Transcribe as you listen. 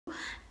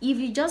if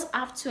you just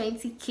have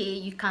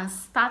 20k, you can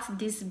start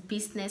this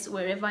business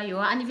wherever you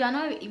are. And if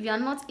you are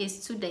not a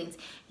student,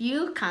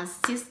 you can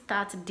still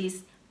start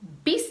this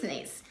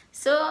business.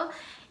 So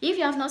if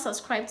you have not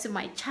subscribed to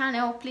my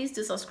channel, please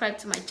do subscribe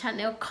to my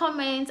channel,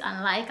 comment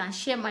and like and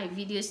share my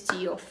videos to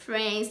your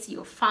friends, to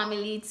your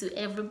family, to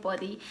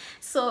everybody.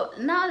 So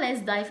now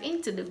let's dive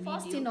into the video.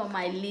 First thing on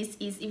my list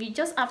is, if you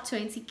just have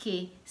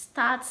 20k,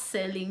 start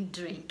selling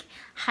drink.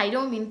 I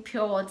don't mean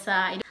pure water,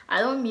 I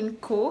don't mean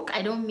Coke,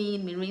 I don't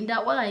mean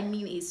Mirinda. What I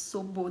mean is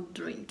Sobo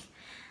drink.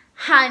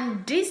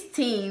 And this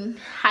thing,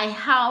 I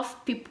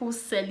have people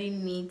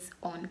selling it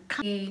on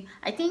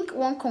I think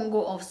 1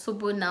 Congo of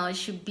Sobo now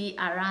should be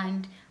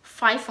around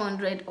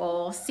 500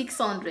 or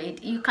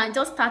 600. You can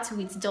just start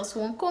with just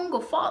 1 Congo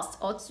first,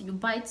 or you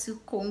buy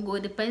 2 Congo,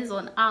 depends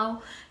on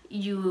how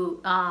you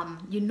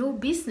know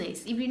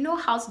business. If you know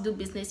how to do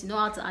business, you know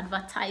how to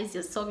advertise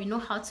yourself, you know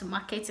how to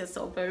market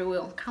yourself very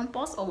well on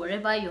campus or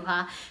wherever you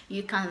are,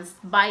 you can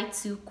buy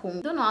 2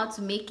 Congo. Don't know how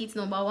to make it,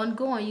 number one,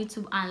 go on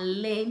YouTube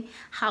and learn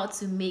how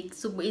to make.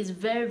 So it's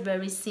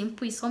very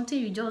simple. It's something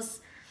you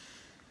just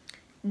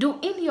do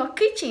in your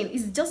kitchen.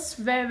 It's just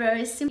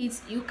very simple.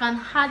 You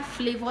can add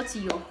flavor to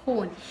your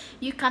own.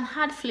 You can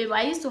add flavor.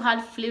 I used to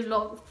add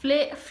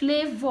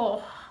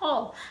flavor.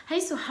 Oh, I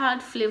used to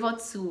add flavor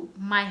to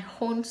my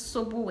own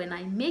Sobo when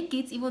I make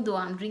it, even though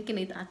I'm drinking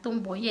it at home.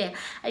 But yeah,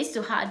 I used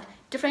to add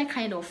different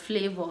kind of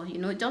flavor, you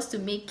know, just to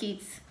make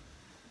it,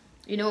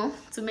 you know,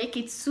 to make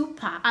it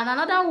super. And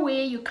another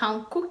way, you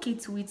can cook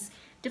it with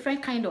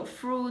different kind of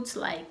fruits,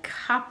 like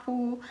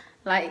apple,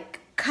 like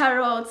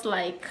carrots,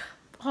 like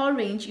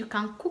orange. You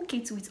can cook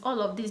it with all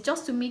of this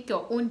just to make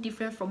your own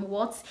different from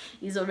what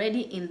is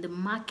already in the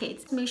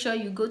market. Make sure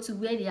you go to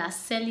where they are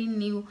selling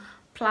new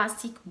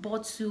plastic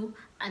bottle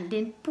and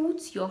then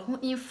put your own.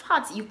 In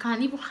fact, you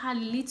can even add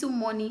little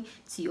money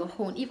to your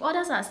own. If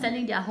others are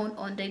selling their own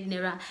 100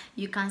 naira,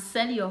 you can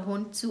sell your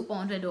own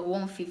 200 or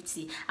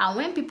 150. And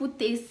when people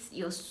taste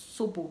your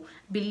Sobo,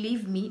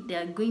 believe me, they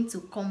are going to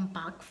come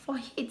back for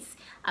it.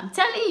 I'm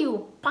telling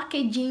you,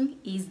 packaging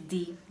is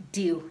the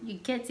deal. You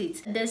get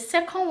it. The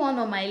second one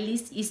on my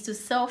list is to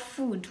sell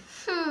food.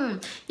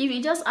 If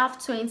you just have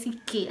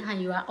 20k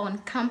and you are on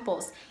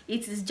campus,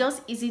 it is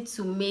just easy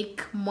to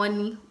make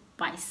money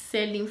by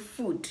selling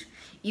food.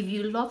 If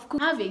you love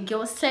cooking, have a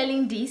girl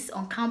selling this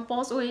on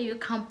campus or your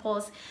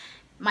campus,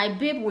 my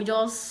babe will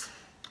just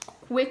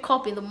wake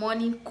up in the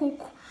morning,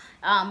 cook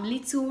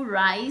little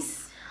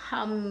rice,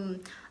 and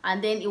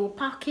then it will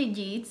package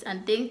it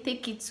and then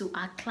take it to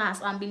her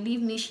class. And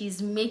believe me,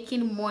 she's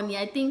making money.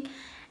 I think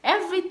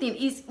everything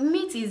is,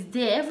 meat is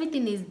there,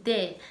 everything is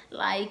there,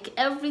 like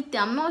everything.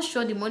 I'm not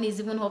sure the money is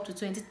even up to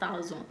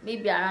 20,000,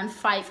 maybe around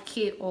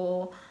 5k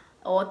or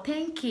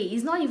 10k.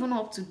 It's not even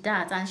up to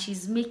that, and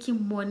she's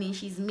making money.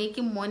 She's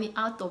making money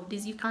out of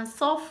this. You can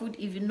sell food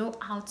if you know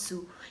how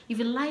to, if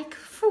you like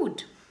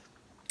food,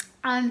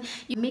 and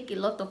you make a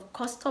lot of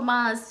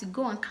customers. You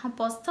go on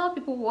campus, tell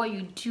people what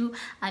you do,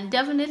 and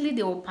definitely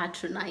they will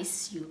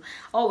patronize you.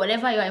 Or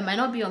wherever you are, it might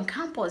not be on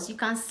campus, you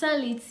can sell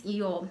it in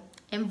your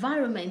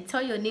environment.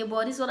 Tell your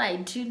neighbor, this is what I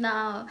do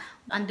now,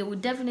 and they will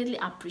definitely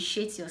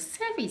appreciate your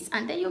service,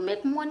 and then you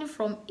make money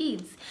from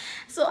it.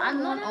 So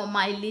another on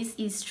my list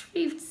is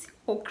thrift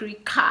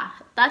okrika.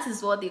 That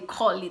is what they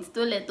call it.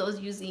 Don't let us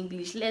use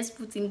English, let's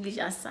put English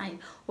aside.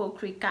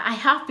 Okrika. I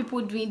have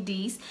people doing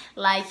this,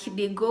 like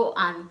they go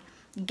and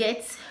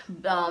get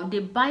they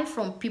buy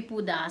from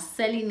people that are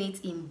selling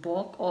it in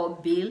bulk or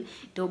bill.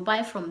 They'll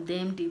buy from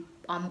them. They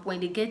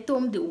when they get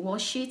home, they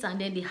wash it and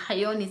then they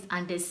iron it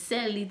and they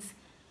sell it.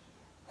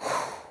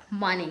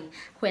 Money.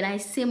 When I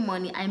say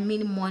money, I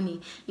mean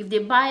money. If they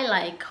buy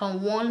like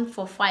one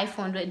for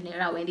 500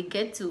 naira, when they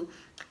get to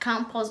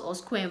campus or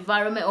school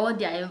environment or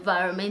their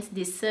environment,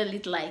 they sell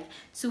it like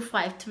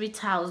 2,500,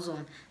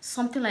 3,000,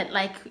 something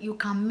like you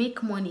can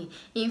make money.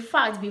 In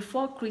fact,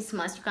 before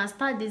Christmas, you can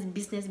start this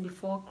business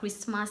before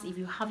Christmas if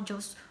you have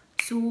just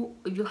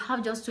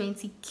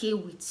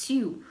 20k with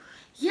you.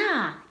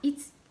 Yeah,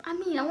 it's, I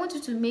mean, I want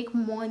you to make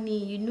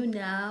money, you know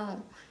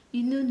now.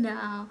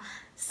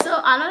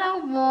 So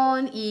another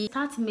one is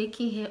start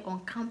making hair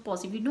on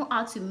campus. If you know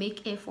how to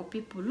make hair for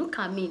people, look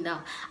at me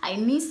now. I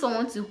need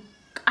someone to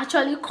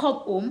actually come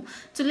home,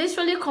 to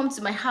literally come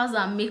to my house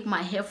and make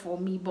my hair for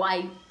me. But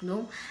I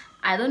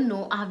don't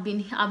know,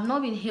 I've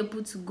not been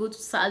able to go to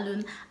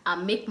salon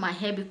and make my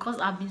hair because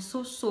I've been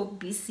so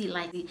busy.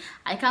 Like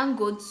I can't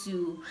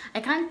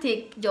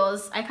take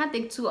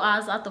 2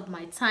 hours out of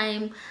my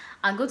time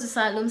and go to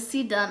salon,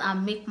 sit down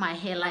and make my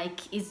hair. Like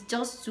it's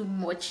just too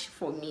much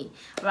for me,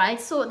 right?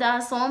 So there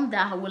are some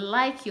that would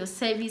like your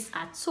service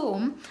at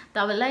home,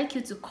 that would like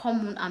you to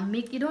come on and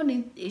make. You don't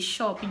need a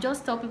shop. You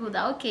just tell people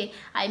that, okay,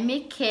 I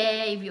make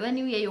hair. If you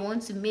anywhere you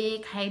want to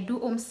make, I do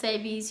home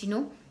service, you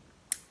know.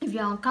 If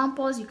you're on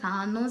campus, you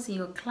can announce in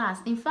your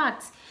class. In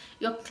fact,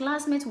 your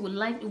classmates would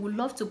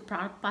love to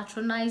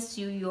patronize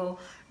you. Your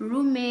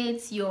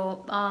roommates,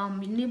 your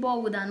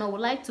neighborhood and all would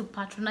like to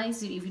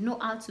patronize you if you know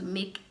how to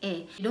make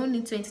hair. You don't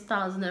need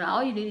 20,000 naira.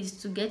 All you need is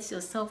to get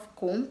yourself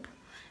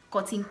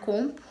cutting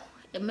comb,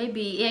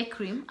 maybe hair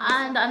cream.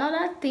 And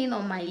another thing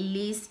on my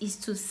list is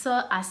to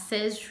sell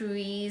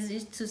accessories,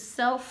 is to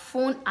sell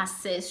phone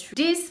accessories.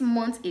 This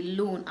month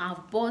alone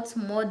I've bought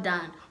more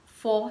than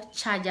 4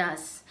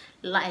 chargers,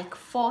 like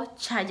 4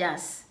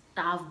 chargers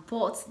that I've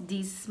bought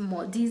this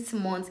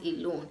month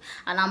alone,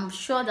 and I'm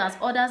sure that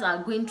others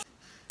are going through,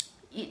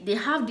 they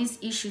have this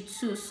issue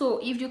too.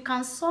 So if you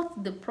can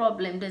solve the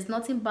problem, there's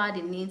nothing bad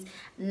in it.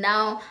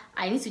 Now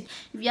I need to,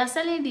 if you are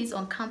selling this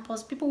on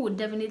campus, people will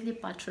definitely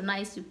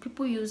patronize you.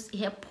 People use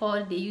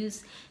AirPod, they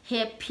use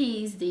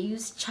hairpiece, they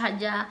use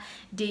charger,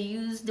 they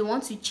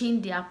want to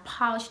change their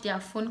pouch, their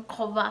phone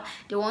cover,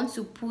 they want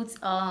to put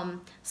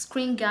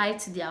screen guide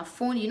to their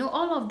phone, you know,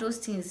 all of those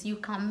things. You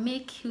can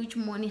make huge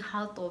money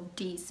out of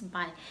this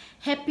by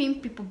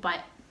helping people,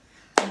 by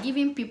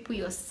giving people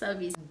your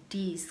service.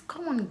 This,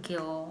 come on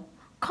girl,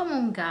 come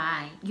on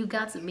guy, you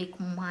got to make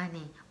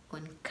money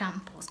on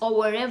campus or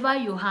wherever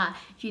you are.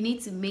 You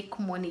need to make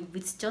money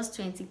with just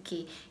 20k.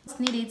 You just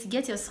need it to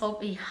get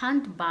yourself a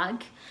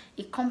handbag,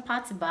 a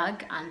compact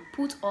bag, and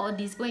put all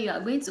this. When you are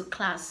going to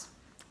class,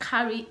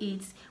 carry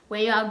it.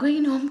 When you are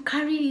going home,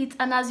 carry it.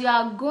 And as you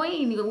are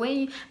going,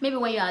 maybe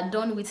when you are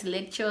done with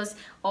lectures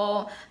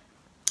or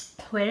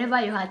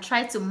wherever you are,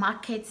 try to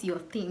market your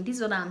thing. This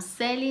is what I'm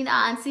selling.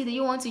 And see that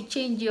you want to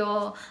change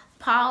your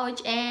pouch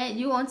and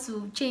you want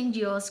to change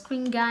your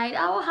screen guide.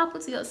 What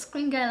happened to your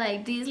screen guide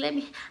like this?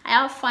 I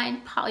have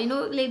fine pouch. You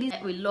know, ladies,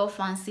 we love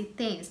fancy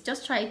things.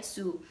 Just try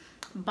to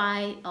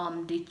buy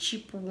the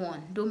cheap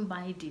one. Don't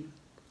buy the,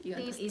 you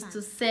understand? Is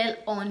to sell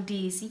on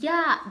this.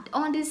 Yeah,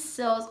 on this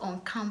sells on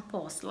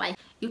campus. Like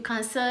you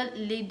can sell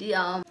lady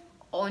on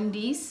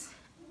this,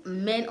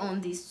 men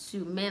on this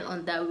too, men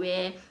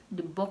underwear,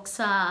 the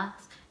boxers,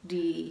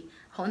 the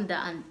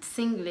Honda and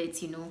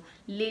singlet, you know.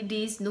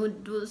 Ladies know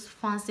those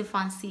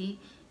fancy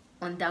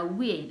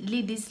underwear.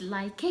 Ladies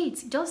like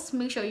it. Just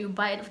make sure you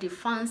buy the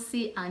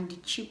fancy and the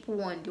cheap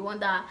one, the one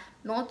that are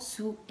not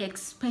too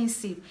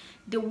expensive.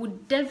 They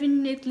would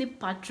definitely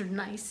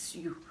patronize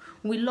you.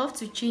 We love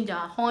to change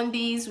our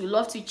Hondas, we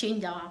love to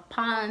change our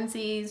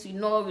panties, you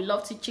know, we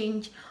love to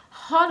change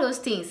all those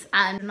things.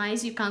 And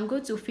nice, you can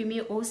go to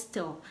female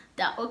hostel,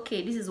 that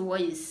okay, this is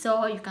what you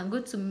saw. You can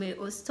go to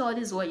male hostel,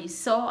 this is what you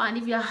saw. And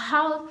if you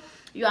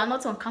are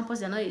not on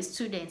campus, you're not a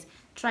student,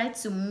 try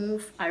to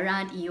move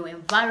around in your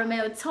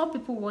environment, tell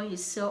people what you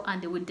saw,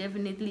 and they will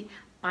definitely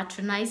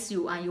patronize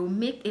you, and you'll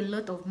make a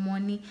lot of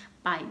money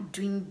by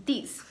doing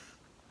this.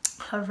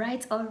 All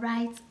right,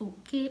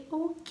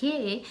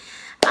 okay.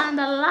 And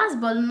the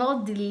last but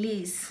not the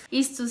least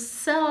is to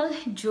sell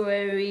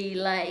jewelry,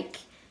 like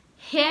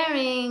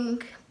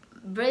earring,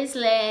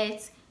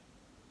 bracelets,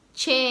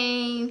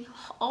 chain.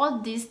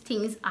 All these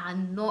things are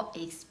not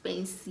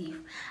expensive.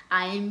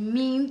 I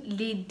mean,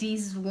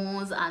 ladies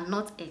ones are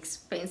not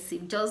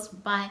expensive.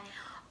 Just buy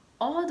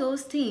all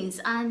those things.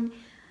 And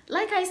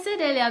like I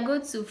said earlier, go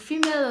to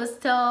female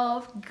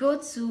stuff, go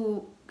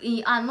to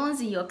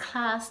announce in your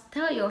class,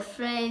 tell your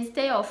friends,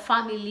 tell your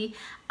family,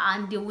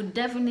 and they will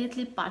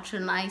definitely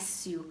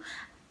patronize you.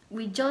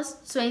 With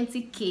just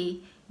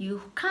 20k,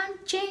 you can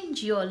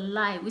change your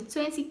life. With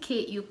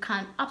 20k, you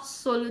can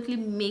absolutely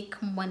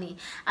make money.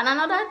 And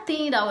another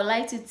thing that I would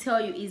like to tell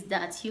you is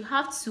that you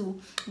have to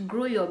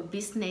grow your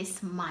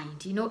business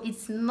mind. You know,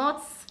 it's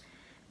not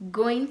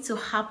going to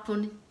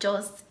happen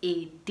just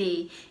a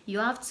day. You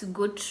have to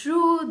go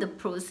through the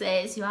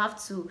process. You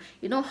have to,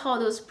 you know, how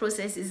those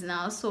processes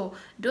now. So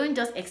don't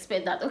just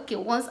expect that, okay,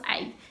 once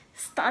I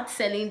start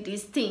selling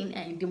this thing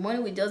and the money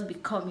will just be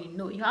coming.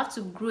 No, you have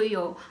to grow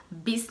your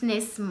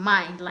business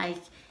mind.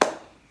 Like,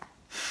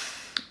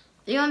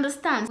 you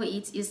understand?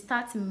 Wait, you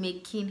start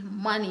making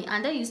money,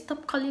 and then you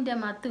stop calling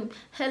them at home.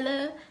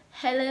 Hello,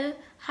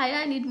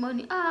 I need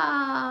money.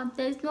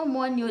 There's no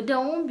money. There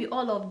won't be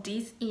all of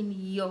this in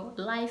your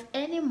life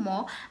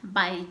anymore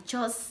by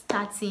just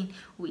starting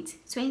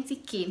with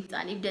 20k.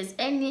 And if there's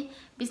any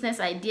business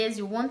ideas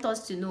you want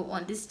us to know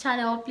on this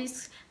channel,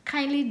 please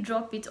kindly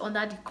drop it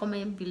under the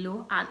comment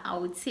below, and I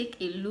will take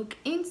a look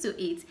into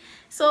it.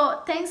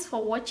 So thanks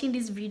for watching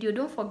this video.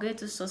 Don't forget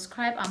to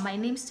subscribe, and my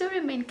name still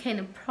remains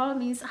Kenny.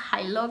 Promise.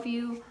 I love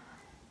you.